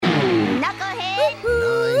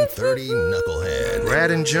Brad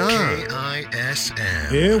and John.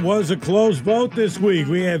 KISM. It was a close vote this week.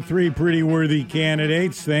 We had three pretty worthy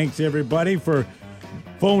candidates. Thanks, everybody, for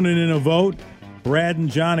phoning in a vote. Brad and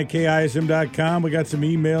John at KISM.com. We got some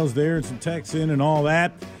emails there and some texts in and all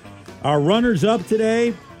that. Our runners-up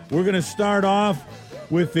today, we're going to start off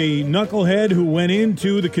with the knucklehead who went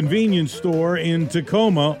into the convenience store in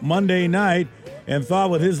Tacoma Monday night and thought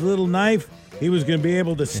with his little knife he was going to be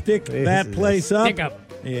able to stick that place up. Stick up.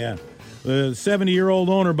 Yeah. The 70-year-old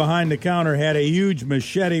owner behind the counter had a huge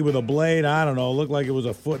machete with a blade. I don't know, looked like it was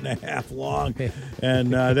 1.5 feet long.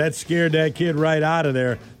 And that scared that kid right out of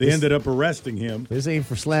there. They ended up arresting him. This ain't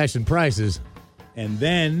for slashing prices. And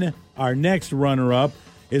then our next runner-up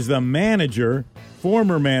is the manager,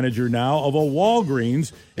 former manager now, of a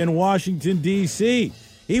Walgreens in Washington, D.C.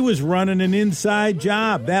 He was running an inside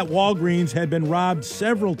job. That Walgreens had been robbed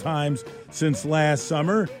several times since last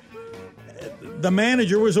summer. The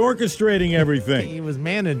manager was orchestrating everything. He was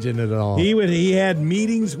managing it all. He had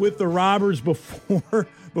meetings with the robbers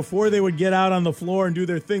before they would get out on the floor and do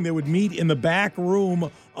their thing. They would meet in the back room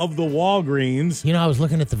of the Walgreens. You know, I was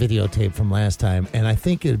looking at the videotape from last time, and I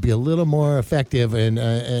think it'd be a little more effective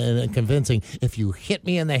and convincing if you hit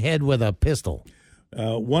me in the head with a pistol.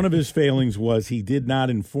 One of his failings was he did not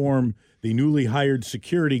inform the newly hired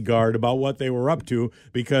security guard about what they were up to,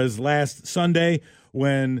 because last Sunday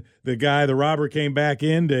when the robber came back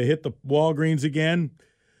in to hit the Walgreens again,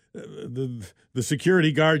 the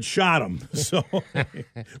security guard shot him, so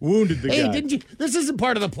wounded the guy. Hey, didn't you? This isn't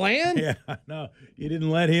part of the plan. Yeah, no, you didn't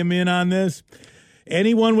let him in on this.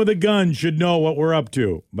 Anyone with a gun should know what we're up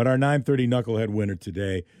to. But our 9:30 Knucklehead winner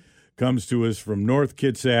today comes to us from North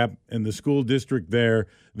Kitsap in the school district there,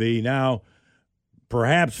 the now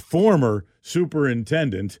perhaps former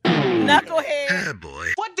superintendent. Knucklehead. Oh, boy.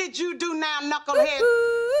 What did you do now, Knucklehead?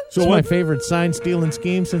 So my favorite sign-stealing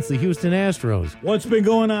scheme since the Houston Astros. What's been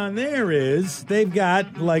going on there is they've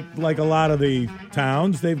got, like a lot of the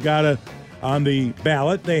towns, they've got on the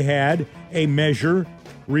ballot, they had a measure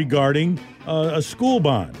regarding a school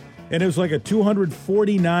bond. And it was like a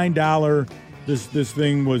 $249, this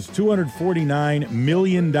thing was $249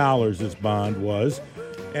 million, this bond was.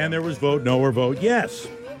 And there was vote no or vote yes.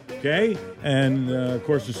 Okay? And, of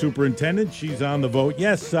course, the superintendent, she's on the vote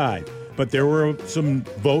yes side. But there were some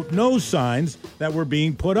vote no signs that were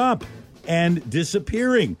being put up and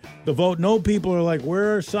disappearing. The vote no people are like,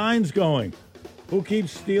 where are signs going? Who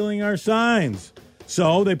keeps stealing our signs?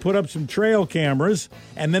 So they put up some trail cameras,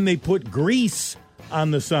 and then they put grease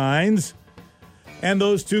on the signs. And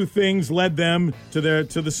those two things led them to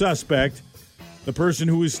the suspect, the person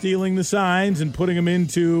who was stealing the signs and putting them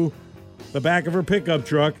into the back of her pickup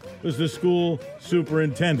truck was the school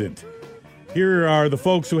superintendent. Here are the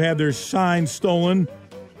folks who had their signs stolen,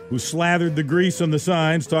 who slathered the grease on the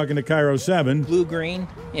signs, talking to Cairo 7. Blue-green,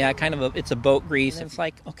 yeah, it's a boat grease. It's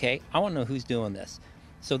like, okay, I want to know who's doing this.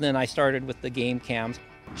 So then I started with the game cams.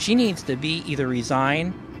 She needs to be either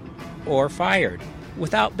resigned or fired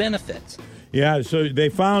without benefits. Yeah, so they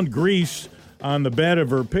found grease on the bed of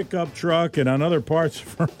her pickup truck and on other parts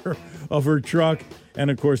of her truck.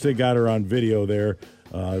 And, of course, they got her on video there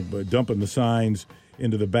dumping the signs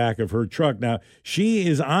into the back of her truck. Now, she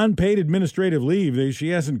is on paid administrative leave. She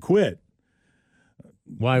hasn't quit.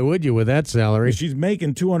 Why would you with that salary? She's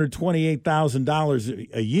making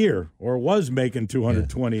 $228,000 a year, or was making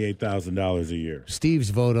 $228,000 a year.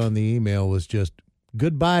 Steve's vote on the email was just,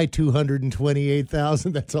 goodbye,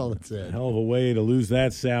 $228,000. That's all it said. Hell of a way to lose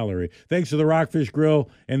that salary. Thanks to the Rockfish Grill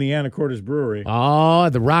and the Anacortes Brewery. Oh,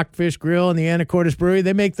 the Rockfish Grill and the Anacortes Brewery,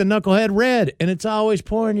 they make the Knucklehead Red, and it's always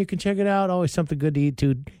pouring. You can check it out. Always something good to eat,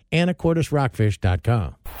 too.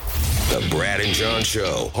 AnacortesRockfish.com. The Brad and John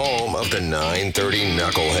Show, home of the 930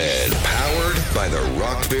 Knucklehead. Powered by the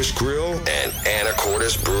Rockfish Grill and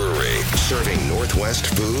Anacortes Brewery. Serving Northwest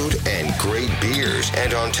food and great beers.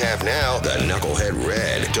 And on tap now, the Knucklehead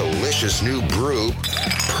Red. Delicious new brew.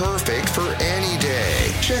 Perfect for any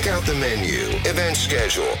day. Check out the menu, event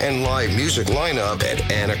schedule, and live music lineup at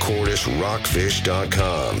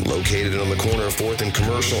AnacortesRockfish.com. Located on the corner of 4th and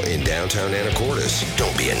Commercial in downtown Anacortes.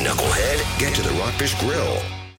 Don't be a knucklehead. Get to the Rockfish Grill.